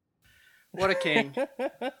work. What a king.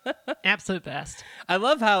 Absolute best. I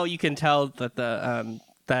love how you can tell that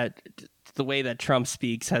the way that Trump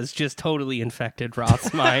speaks has just totally infected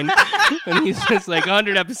Roth's mind. And he's just like,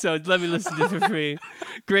 100 episodes, let me listen to it for free.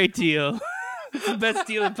 Great deal. It's the best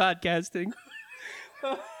deal in podcasting.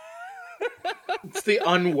 It's the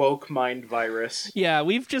unwoke mind virus. Yeah,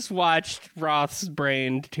 we've just watched Roth's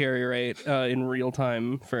brain deteriorate in real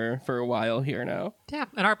time for a while here now. Yeah,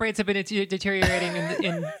 and our brains have been deteriorating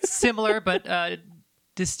in similar but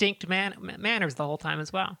distinct manners the whole time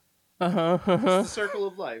as well. It's the circle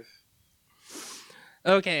of life.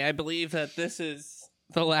 Okay, I believe that this is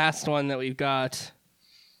the last one that we've got.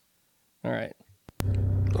 All right.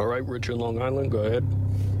 All right, Richard, Long Island, go ahead.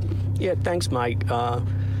 Yeah, thanks, Mike.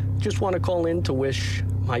 Just want to call in to wish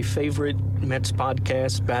my favorite Mets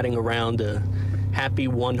podcast, Batting Around, a happy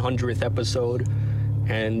 100th episode.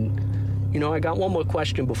 And, I got one more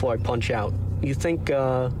question before I punch out. You think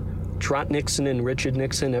Trot Nixon and Richard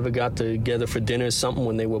Nixon ever got together for dinner or something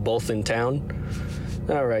when they were both in town?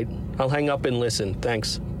 All right, I'll hang up and listen.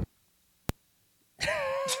 Thanks.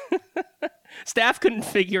 Staff couldn't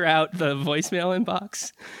figure out the voicemail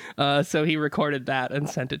inbox, so he recorded that and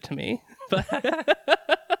sent it to me.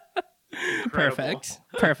 Perfect.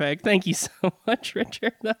 Thank you so much,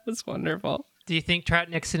 Richard. That was wonderful. Do you think Trot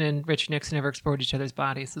Nixon and Rich Nixon ever explored each other's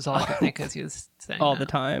bodies? Is all I could think as he was saying all that. the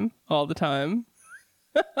time.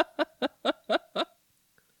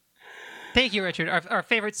 Thank you, Richard. Our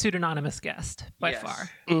favorite pseudonymous guest by far.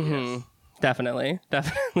 Mm-hmm. Yes. Definitely.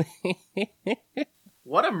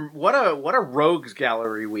 What a rogues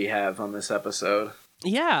gallery we have on this episode.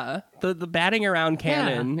 Yeah, the batting around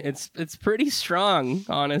canon. Yeah. It's pretty strong,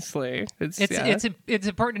 honestly. It's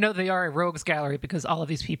important to note they are a rogues gallery because all of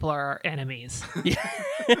these people are our enemies. Yeah.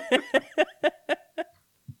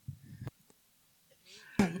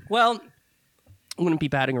 Well, wouldn't be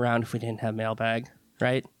batting around if we didn't have mailbag,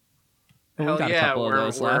 right? Hell we got yeah, a couple of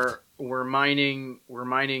those left. we're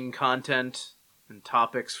mining content and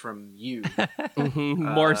topics from you.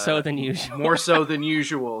 More so than usual. More so than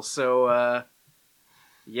usual. So,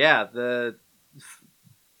 yeah,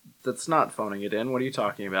 that's not phoning it in. What are you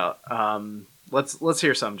talking about? Let's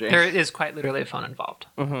hear some, James. There is quite literally a phone involved.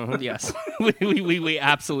 Yes, we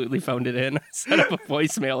absolutely phoned it in. Set up a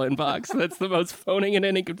voicemail inbox. That's the most phoning it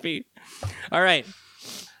in it could be. All right.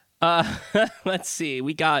 Let's see.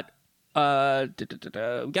 We got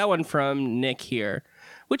one from Nick here.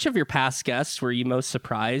 Which of your past guests were you most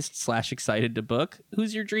surprised / excited to book?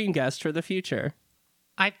 Who's your dream guest for the future?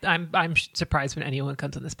 I'm surprised when anyone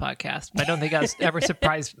comes on this podcast. I don't think I was ever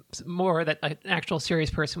surprised more that an actual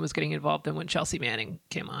serious person was getting involved than when Chelsea Manning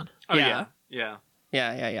came on. Oh yeah.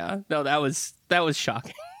 No, that was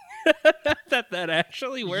shocking. that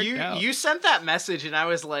actually worked out. You sent that message, and I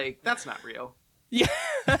was like, "That's not real." Yeah.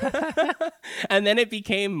 And then it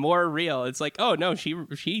became more real. It's like, oh no, she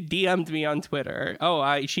DM'd me on Twitter.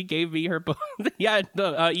 Oh, she gave me her book.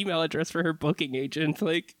 The email address for her booking agent.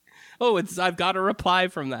 Like, oh, I've got a reply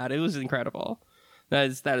from that. It was incredible. That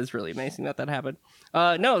is really amazing that happened.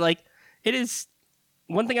 No, like, it is.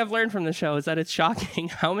 One thing I've learned from the show is that it's shocking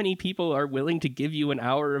how many people are willing to give you an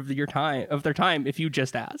hour of their time if you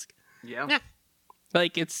just ask. Yeah.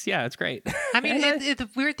 Like, it's great. I mean, the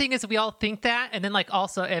weird thing is we all think that, and then, like,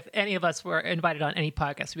 also, if any of us were invited on any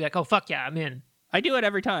podcast, we'd be like, oh, fuck yeah, I'm in. I do it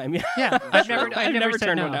every time. Yeah. I've never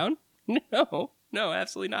turned no. one down. No,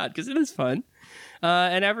 absolutely not, because it is fun.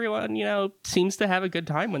 And everyone, seems to have a good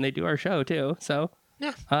time when they do our show, too. So,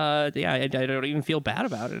 I don't even feel bad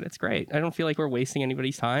about it. It's great. I don't feel like we're wasting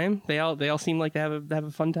anybody's time. They all seem like they have a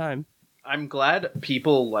fun time. I'm glad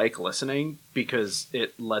people like listening because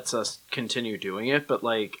it lets us continue doing it. But,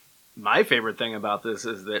 like, my favorite thing about this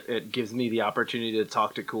is that it gives me the opportunity to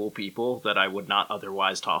talk to cool people that I would not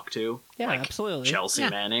otherwise talk to. Yeah, like absolutely. Chelsea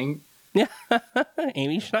Manning. Yeah.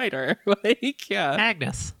 Amy Schneider. Like, yeah.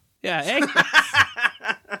 Agnes. Yeah, Agnes.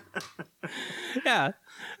 Yeah.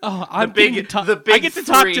 Oh, I get to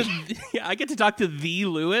talk to the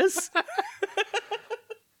Lewis.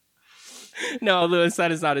 No, Lewis,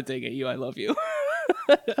 that is not a dig at you. I love you.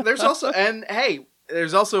 There's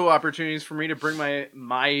also opportunities for me to bring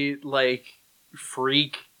my like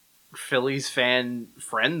freak Phillies fan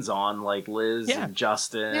friends on, like Liz and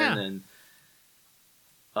Justin and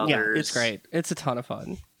others. Yeah, it's great. It's a ton of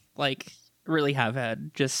fun. Like, really have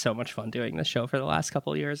had just so much fun doing this show for the last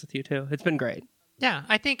couple of years with you two. It's been great. Yeah,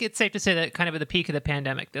 I think it's safe to say that kind of at the peak of the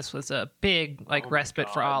pandemic, this was a big respite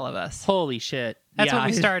for all of us. Holy shit. That's when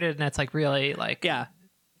we started, and that's like really like... Yeah.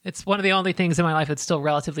 It's one of the only things in my life that's still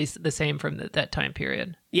relatively the same from that time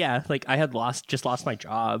period. Yeah, like I had just lost my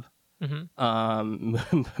job.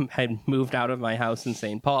 Had moved out of my house in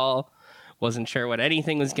St. Paul. Wasn't sure what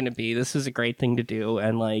anything was going to be. This was a great thing to do.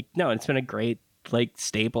 And like, no, it's been a great, like,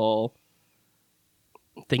 stable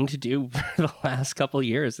thing to do for the last couple of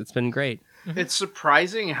years. It's been great. It's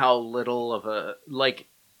surprising how little of a, like,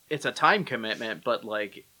 it's a time commitment, but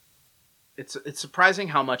like, it's surprising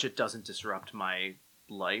how much it doesn't disrupt my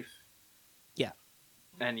life. Yeah.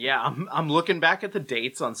 And yeah, I'm looking back at the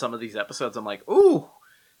dates on some of these episodes. I'm like, ooh,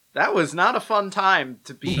 that was not a fun time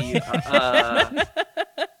to be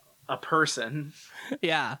a person.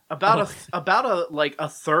 Yeah. About a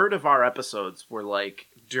third of our episodes were like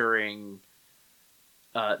during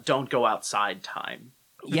don't go outside time.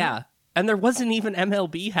 Yeah. And there wasn't even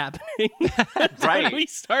MLB happening. Right. When we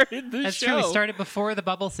started the That's show. True. We started before the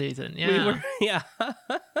bubble season. Yeah.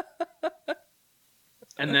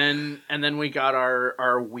 And then we got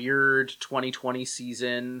our weird 2020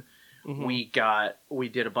 season. Mm-hmm. We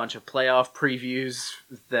did a bunch of playoff previews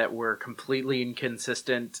that were completely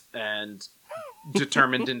inconsistent and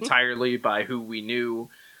determined entirely by who we knew.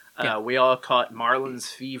 We all caught Marlins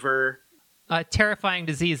fever. A terrifying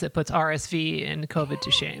disease that puts RSV and COVID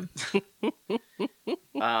to shame.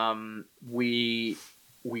 We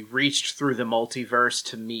reached through the multiverse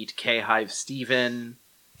to meet K-Hive Steven.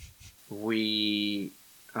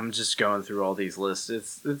 I'm just going through all these lists.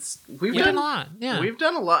 We've done a lot. Yeah. We've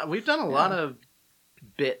done a lot of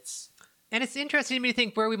bits. And it's interesting to me to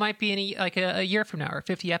think where we might be in a year from now or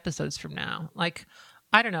 50 episodes from now. Like,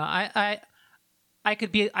 I don't know. I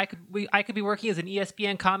could be working as an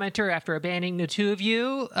ESPN commenter after abandoning the two of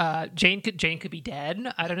you. Jane could be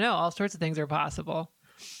dead. I don't know. All sorts of things are possible.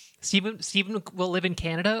 Steven will live in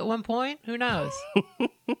Canada at one point. Who knows?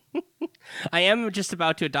 I am just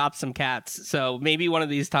about to adopt some cats, so maybe one of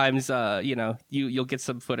these times, you'll get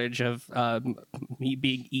some footage of me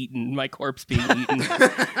being eaten, my corpse being eaten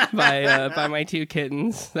by my two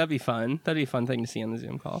kittens. That'd be fun. That'd be a fun thing to see on the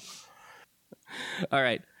Zoom call. All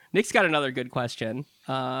right. Nick's got another good question.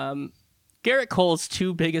 Garrett Cole's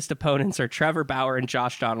two biggest opponents are Trevor Bauer and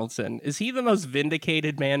Josh Donaldson. Is he the most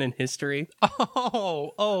vindicated man in history?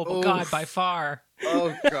 Oh God, by far.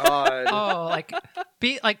 Oh God. Oh,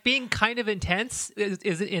 being kind of intense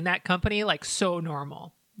is in that company like so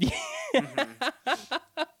normal.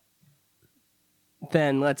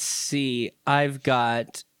 Then let's see. I've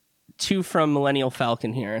got two from Millennial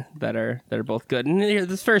Falcon here that are both good. And here,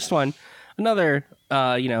 this first one, another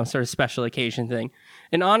sort of special occasion thing.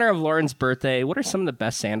 In honor of Lauren's birthday, what are some of the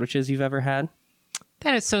best sandwiches you've ever had?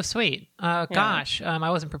 That is so sweet. Gosh, I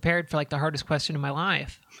wasn't prepared for like the hardest question in my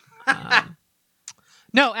life.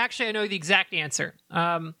 No, actually, I know the exact answer.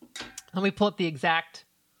 Let me pull up the exact.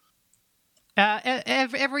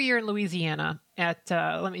 Every year in Louisiana,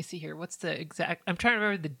 let me see here. What's the exact? I'm trying to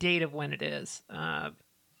remember the date of when it is.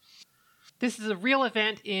 This is a real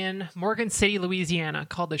event in Morgan City, Louisiana,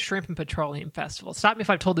 called the Shrimp and Petroleum Festival. Stop me if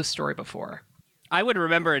I've told this story before. I would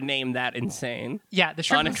remember a name that insane. Yeah, the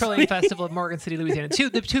Shrimp and Petroleum Festival of Morgan City, Louisiana.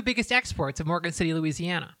 The two biggest exports of Morgan City,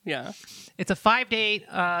 Louisiana. Yeah, it's a 5-day.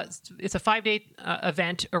 It's a 5-day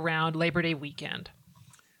event around Labor Day weekend.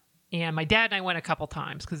 And my dad and I went a couple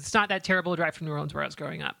times because it's not that terrible to drive from New Orleans where I was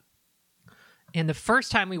growing up. And the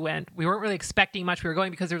first time we went, we weren't really expecting much. We were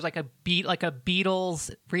going because there was like a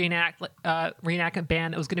Beatles reenactment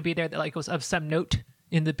band that was going to be there that like was of some note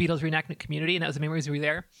in the Beatles reenactment community, and that was the main reason we were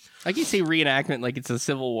there. Like you say reenactment like it's a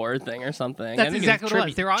Civil War thing or something. That's exactly what it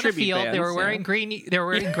was. They were on a field. Bands, they were wearing green. They were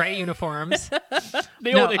wearing gray uniforms. The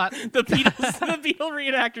Beatles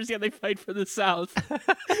reenactors, yeah, they fight for the South.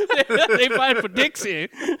 they fight for Dixie.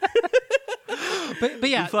 But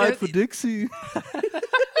yeah, they fight for Dixie.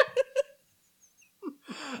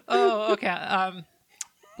 Oh, okay.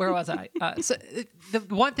 Where was I? So the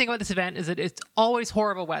one thing about this event is that it's always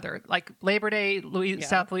horrible weather. Like Labor Day,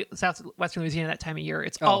 southwestern Louisiana, that time of year,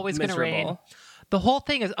 it's always going to rain. The whole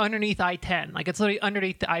thing is underneath I-10. Like it's literally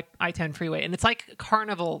underneath the I-10 freeway, and it's like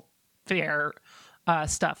carnival fair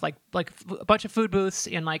stuff. Like a bunch of food booths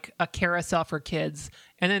and like a carousel for kids,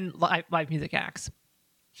 and then live music acts.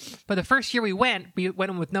 But the first year we went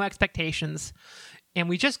in with no expectations, and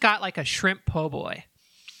we just got like a shrimp po' boy.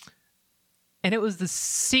 And it was the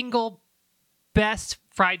single best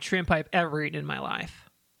fried shrimp I've ever eaten in my life.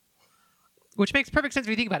 Which makes perfect sense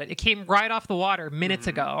if you think about it. It came right off the water minutes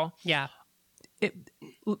ago. Yeah.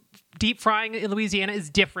 Deep frying in Louisiana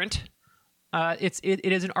is different. It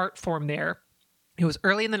is an art form there. It was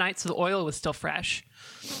early in the night, so the oil was still fresh.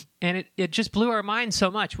 And it just blew our minds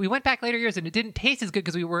so much. We went back later years, and it didn't taste as good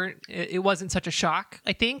because it wasn't such a shock,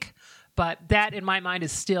 I think. But that, in my mind,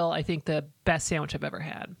 is still, I think, the best sandwich I've ever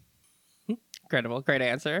had. Incredible. Great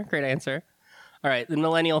answer. All right. The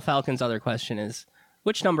Millennial Falcon's other question is,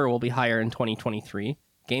 which number will be higher in 2023?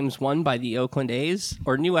 Games won by the Oakland A's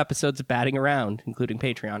or new episodes of Batting Around, including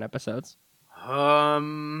Patreon episodes?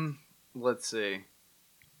 Let's see.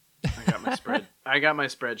 I got my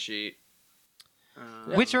spreadsheet.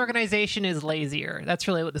 Which organization is lazier? That's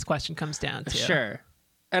really what this question comes down to. Sure.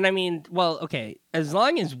 And I mean, well, okay, as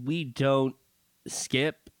long as we don't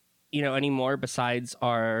skip, anymore besides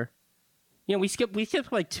our... we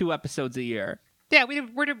skip like 2 episodes a year. Yeah, we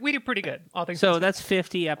do pretty good. All things so that's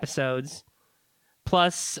 50 episodes.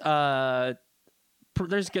 Plus,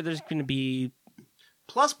 there's going to be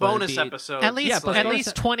plus bonus episodes. At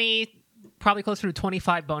least 20, probably closer to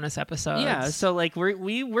 25 bonus episodes. Yeah, so like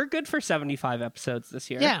we're good for 75 episodes this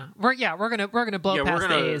year. Yeah, we're gonna blow past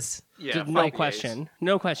the A's. Yeah, no question.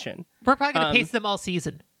 We're probably gonna pace them all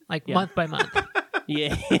season, like month by month.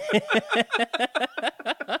 Yeah.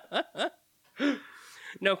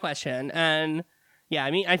 No question. And yeah,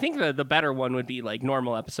 I mean, I think the better one would be like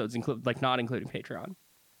normal episodes, not including Patreon.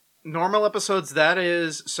 Normal episodes, that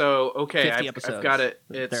is, so, okay, 50 episodes, I've got it.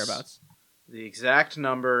 It's thereabouts. The exact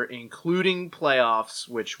number, including playoffs,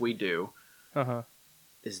 which we do,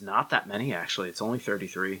 is not that many, actually. It's only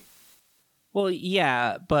 33. Well,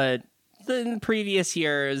 yeah, but in previous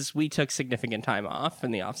years, we took significant time off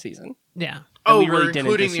in the off-season. Yeah. Oh, we're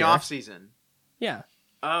including the off-season. Yeah.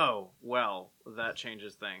 Oh, well, that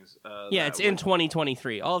changes things. Yeah, it's in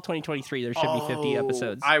 2023. All of 2023, there should be 50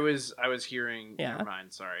 episodes. I was hearing. Yeah. Never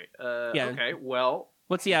mind. Sorry. Okay. Well,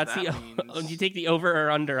 what's you take the over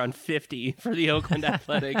or under on 50 for the Oakland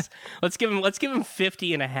Athletics? Let's give them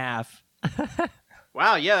 50 and a half.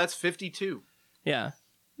 Wow. Yeah, that's 52. Yeah.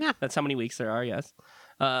 That's how many weeks there are. Yes.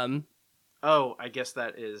 Oh, I guess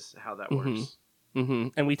that is how that works. Mm-hmm.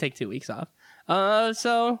 And we take 2 weeks off.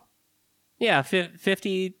 So. Yeah,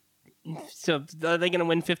 50. So are they going to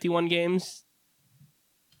win 51 games?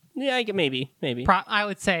 Yeah, maybe. I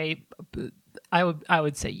would say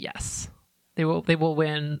yes. They will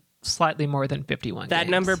win slightly more than 51 That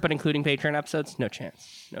games. number, but including Patreon episodes, no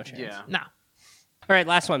chance. No chance. Yeah. No. All right,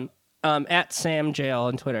 last one. At Sam JL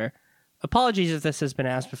on Twitter. Apologies if this has been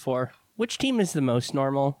asked before. Which team is the most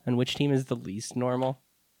normal and which team is the least normal?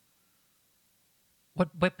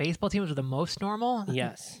 What baseball teams are the most normal?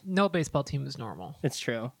 Yes. No baseball team is normal. It's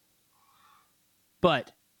true.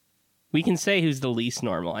 But we can say who's the least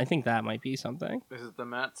normal. I think that might be something. Is it the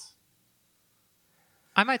Mets?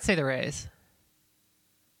 I might say the Rays.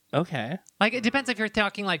 Okay. Like, it depends if you're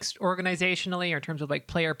talking like organizationally or in terms of like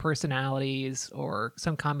player personalities or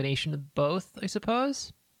some combination of both, I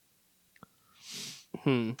suppose.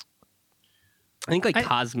 I think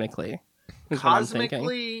cosmically. Is what I'm thinking.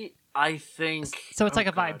 Cosmically, I think. So it's like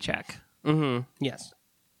a vibe check. Mm-hmm. Yes.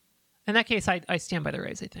 In that case, I stand by the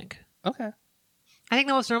Rays, I think. Okay. I think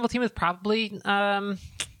the most normal team is probably the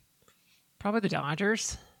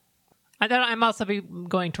Dodgers. I'm also be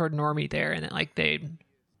going toward normie there, and like I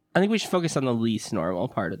think we should focus on the least normal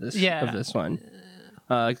part of this one.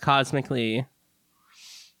 Cosmically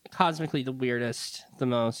the weirdest, the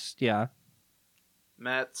most, yeah.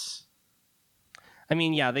 Mets. I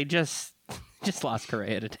mean, yeah, they just lost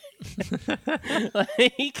Correa today.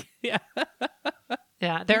 Like, yeah.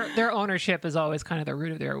 Yeah, their ownership is always kind of the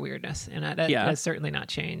root of their weirdness, and that has certainly not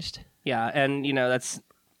changed. Yeah, and that's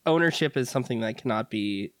ownership is something that cannot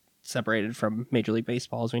be separated from Major League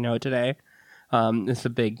Baseball as we know it today. It's a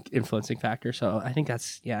big influencing factor. So I think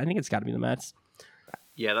it's got to be the Mets.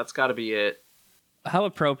 Yeah, that's got to be it. How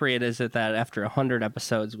appropriate is it that after 100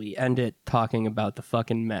 episodes we end it talking about the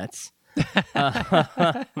fucking Mets?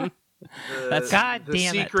 God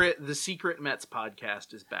damn it! The secret Mets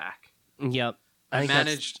podcast is back. Yep. I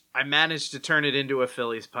managed to turn it into a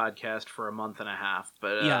Phillies podcast for a month and a half,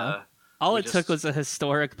 but all it took was a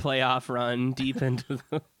historic playoff run deep into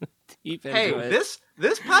it. Hey, this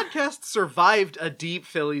podcast survived a deep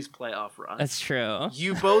Phillies playoff run. That's true.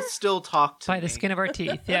 You both still talk to by me. the skin of our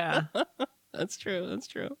teeth. Yeah, that's true.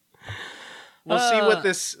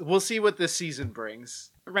 We'll see what this season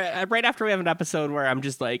brings. Right after we have an episode where I'm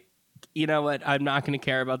just like, you know what? I'm not going to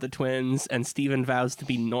care about the Twins, and Steven vows to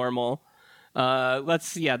be normal.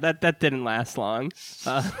 That didn't last long.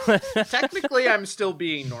 Technically, I'm still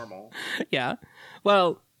being normal. Yeah.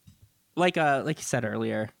 Well, like you said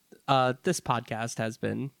earlier, this podcast has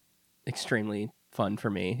been extremely fun for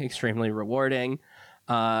me, extremely rewarding.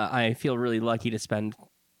 I feel really lucky to spend,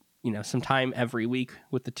 some time every week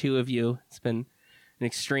with the two of you. It's been an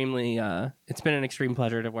extreme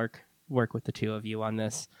pleasure to work with the two of you on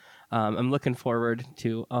this. I'm looking forward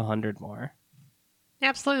to 100 more.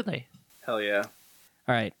 Absolutely. Hell yeah.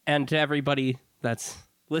 All right. And to everybody that's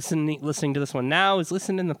listening to this one now, who's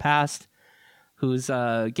listened in the past, who's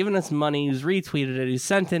given us money, who's retweeted it, who's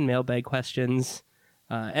sent in mailbag questions,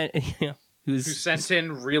 and who sent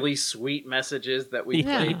in really sweet messages that we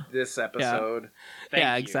played this episode.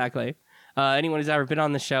 Yeah, exactly. Anyone who's ever been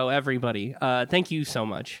on the show, everybody, thank you so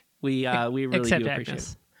much. We really do appreciate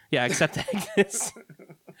it. Yeah, except Agnes.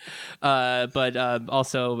 But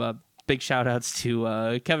also big shout outs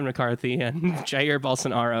to Kevin McCarthy and Jair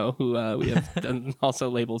Bolsonaro, who we have also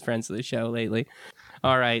labeled friends of the show lately.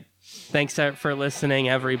 All right. Thanks for listening,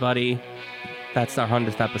 everybody. That's our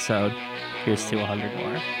 100th episode. Here's to 100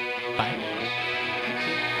 more. Bye.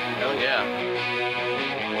 Hell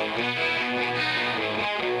yeah.